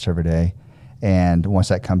checklist every day. And once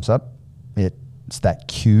that comes up, it's that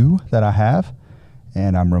cue that I have,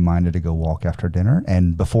 and I'm reminded to go walk after dinner.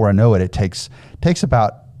 And before I know it, it takes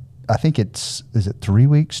about, I think is it 3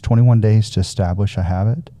 weeks, 21 days to establish a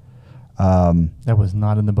habit? That was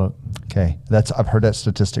not in the book. Okay. I've heard that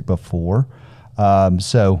statistic before.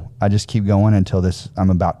 So I just keep going until I'm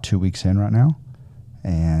about 2 weeks in right now,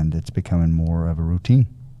 and it's becoming more of a routine.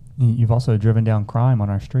 You've also driven down crime on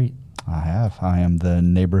our street. I have. I am the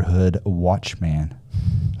neighborhood watchman.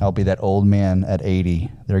 I'll be that old man at 80.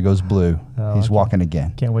 There goes Blue. He's walking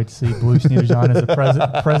again. Can't wait to see Blue Sneederson as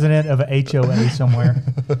the president of a HOA somewhere.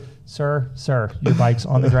 Sir, your bike's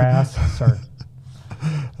on the grass, sir.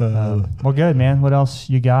 Well, good, man. What else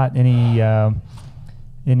you got? What's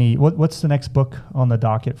the next book on the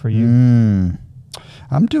docket for you?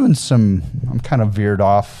 I'm kind of veered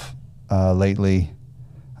off lately.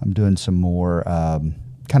 I'm doing some more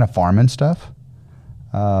kind of farming stuff,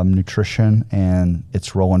 nutrition and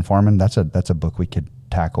its role in farming. That's a book we could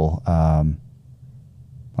tackle. I'll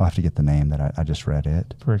have to get the name that I just read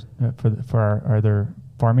it. For our other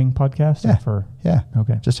farming podcasts? Yeah.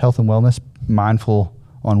 Okay. Just health and wellness, mindful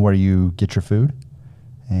on where you get your food.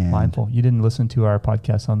 And mindful. You didn't listen to our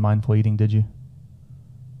podcast on mindful eating, did you?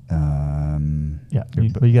 Yeah,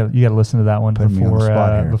 you got to listen to that one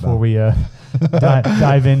before we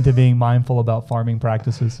dive into being mindful about farming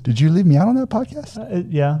practices. Did you leave me out on that podcast?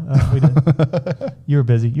 Yeah, we did. You were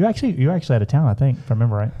busy. You actually out of town, I think, if I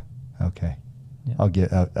remember right. Okay,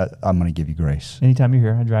 yeah. I'm going to give you grace. Anytime you're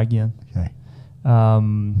here, I drag you in. Okay.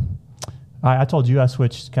 I told you I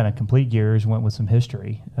switched kind of complete gears, went with some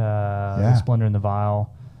history. The Splendor and the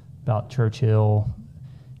Vile, about Churchill,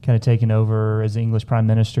 kind of taking over as the English Prime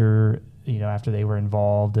Minister, after they were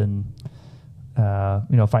involved in,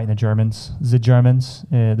 fighting the Germans.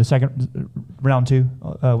 The second round 2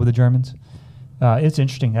 with the Germans. It's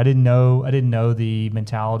interesting. I didn't know the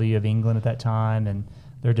mentality of England at that time and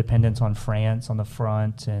their dependence on France on the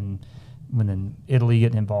front, and when then Italy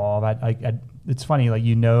getting involved. It's funny, like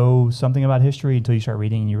something about history until you start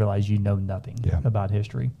reading and you realize you know nothing about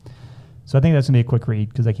history. So I think that's gonna be a quick read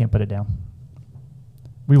because I can't put it down.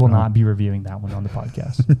 We will not be reviewing that one on the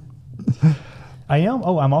podcast. I am.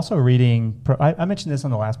 Oh, I'm also reading. I mentioned this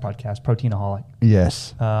on the last podcast, Proteinaholic.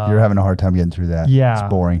 Yes. You're having a hard time getting through that. Yeah. It's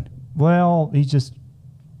boring. Well, he's just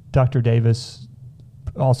Dr. Davis,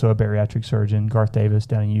 also a bariatric surgeon, Garth Davis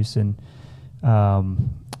down in Houston,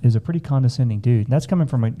 is a pretty condescending dude. And that's coming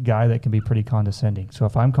from a guy that can be pretty condescending. So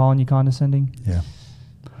if I'm calling you condescending,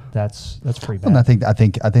 that's pretty bad. And I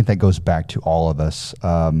think that goes back to all of us.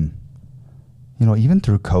 Even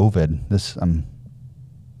through COVID,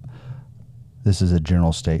 this is a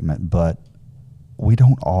general statement, but we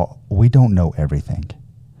don't know everything,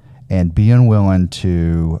 and being willing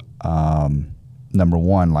to, number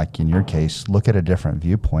one, like in your case, look at a different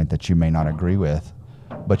viewpoint that you may not agree with,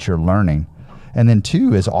 but you're learning. And then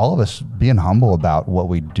two is all of us being humble about what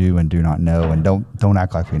we do and do not know, and don't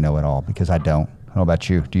act like we know it all, because I don't. I don't know about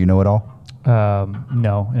you. Do you know it all?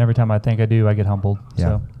 No. And every time I think I do, I get humbled. Yeah.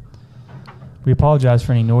 So we apologize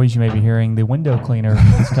for any noise you may be hearing. The window cleaner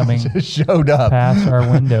is coming showed up past our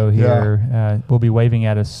window here. We'll be waving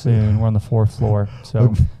at us soon. We're on the 4th floor.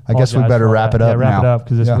 So I guess we better wrap it up. Yeah, wrap it up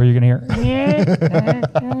because this is where you're going to hear.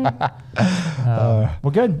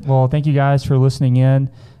 Well, good. Well, thank you guys for listening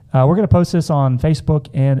in. We're going to post this on Facebook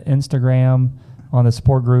and Instagram on the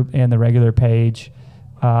support group and the regular page.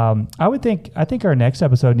 I think our next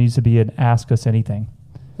episode needs to be an Ask Us Anything.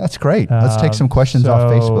 That's great. Let's take some questions off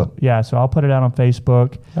Facebook. Yeah, so I'll put it out on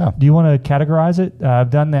Facebook. Yeah. Do you want to categorize it? I've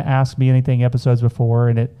done the Ask Me Anything episodes before,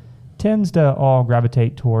 and it tends to all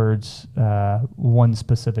gravitate towards one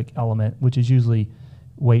specific element, which is usually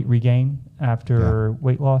weight regain after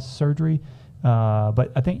weight loss surgery.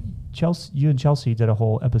 But I think you and Chelsea did a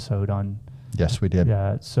whole episode on. Yes, we did.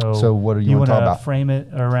 Yeah. So what do you want to talk about? Frame it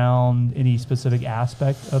around any specific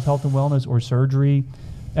aspect of health and wellness or surgery?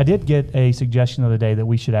 I did get a suggestion the other day that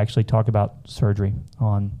we should actually talk about surgery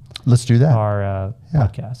on. Let's do that. Our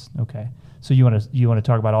podcast. Okay. So you want to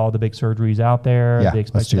talk about all the big surgeries out there, the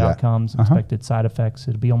expected outcomes, expected side effects.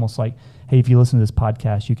 It'd be almost like, hey, if you listen to this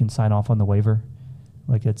podcast, you can sign off on the waiver,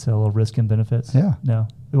 like it's a little risk and benefits. Yeah. No,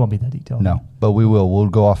 it won't be that detailed. No, but we will. We'll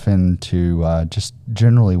go off into just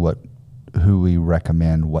generally who we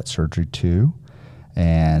recommend what surgery to,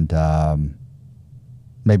 and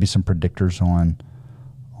maybe some predictors on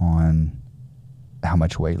how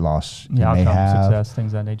much weight loss you may have, success,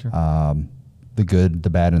 things of that nature. The good, the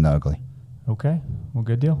bad, and the ugly. Okay. Well,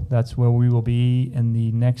 good deal. That's where we will be in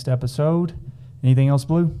the next episode. Anything else,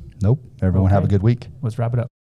 Blue? Nope. Everyone have a good week. Let's wrap it up.